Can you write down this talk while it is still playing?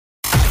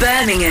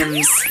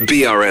Birmingham's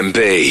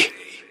BRMB.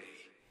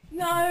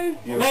 No.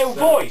 Male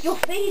voice. You're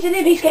feeding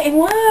him, he's getting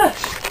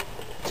worse.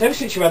 So ever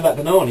since you had that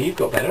banana, you've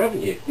got better,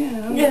 haven't you?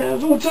 Yeah, I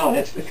was all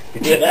tired.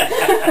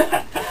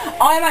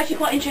 I am actually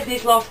quite interested in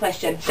this last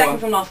question, second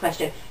from last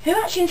question. Who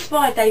actually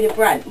inspired David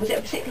Brent? Was it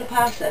a particular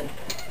person?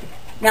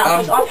 Now,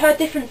 I've heard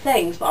different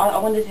things, but I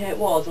wondered who it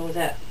was, or was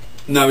it?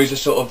 No, he's a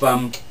sort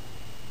of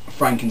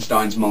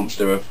Frankenstein's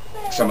monster of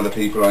some of the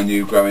people I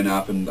knew growing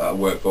up and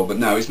worked for, but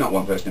no, it's not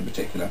one person in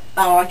particular.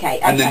 Oh, okay.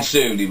 And then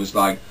soon he was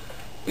like,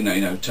 you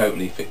know,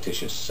 totally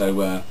fictitious.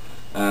 So,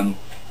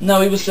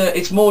 no, he was.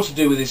 It's more to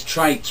do with his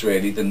traits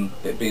really than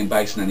it being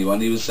based on anyone.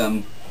 He was,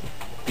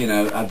 you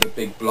know, had the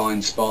big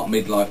blind spot,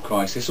 midlife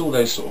crisis, all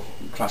those sort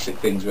of classic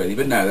things really.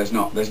 But no, there's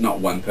not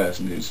one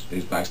person who's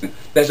based on it.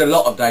 There's a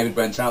lot of David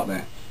Brents out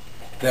there.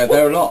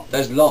 There are a lot.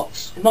 There's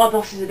lots. My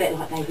boss is a bit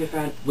like David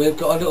Brent. We've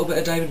got a little bit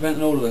of David Brent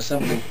in all of us,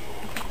 haven't we?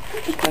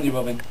 Thank you,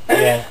 Robin.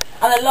 Yeah.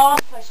 And the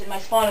last question,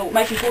 most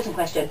important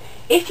question.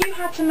 If you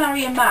had to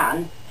marry a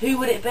man, who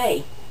would it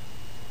be?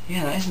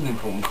 Yeah, that is an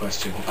important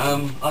question.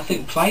 I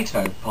think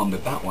Plato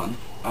pondered that one.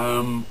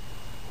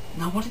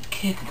 Now, what did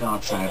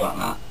Kierkegaard say about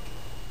that?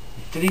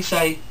 Did he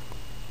say,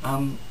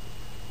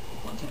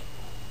 what did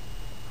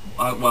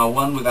well,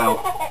 one without...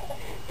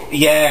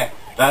 Yeah,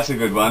 that's a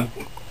good one.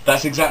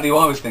 That's exactly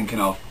what I was thinking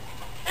of.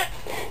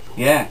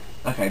 Yeah,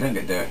 okay, don't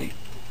get dirty.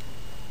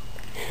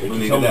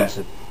 Ricky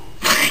Tomlinson.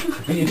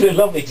 You're doing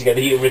lovely together,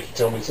 you and Ricky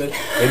Tomlinson,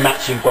 in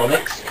matching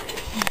bonnets.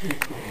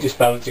 Just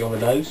balancing on the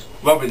nose.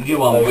 Robin,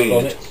 you are Those weird.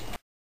 bonnets.